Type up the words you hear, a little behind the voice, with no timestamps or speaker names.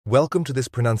Welcome to this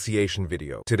pronunciation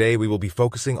video. Today we will be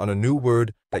focusing on a new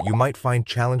word that you might find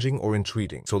challenging or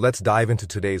intriguing. So let's dive into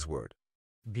today's word.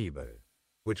 Bieber.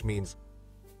 Which means,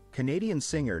 Canadian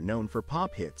singer known for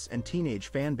pop hits and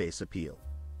teenage fanbase appeal.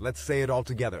 let's say it all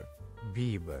together.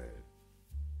 Bieber.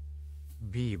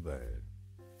 Bieber.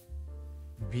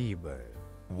 Bieber.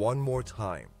 One more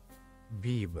time.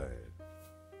 Bieber.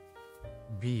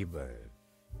 Bieber.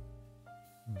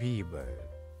 Bieber.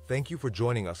 Thank you for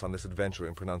joining us on this adventure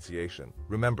in pronunciation.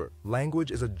 Remember,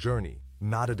 language is a journey,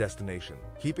 not a destination.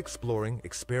 Keep exploring,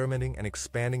 experimenting, and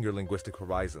expanding your linguistic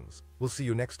horizons. We'll see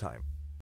you next time.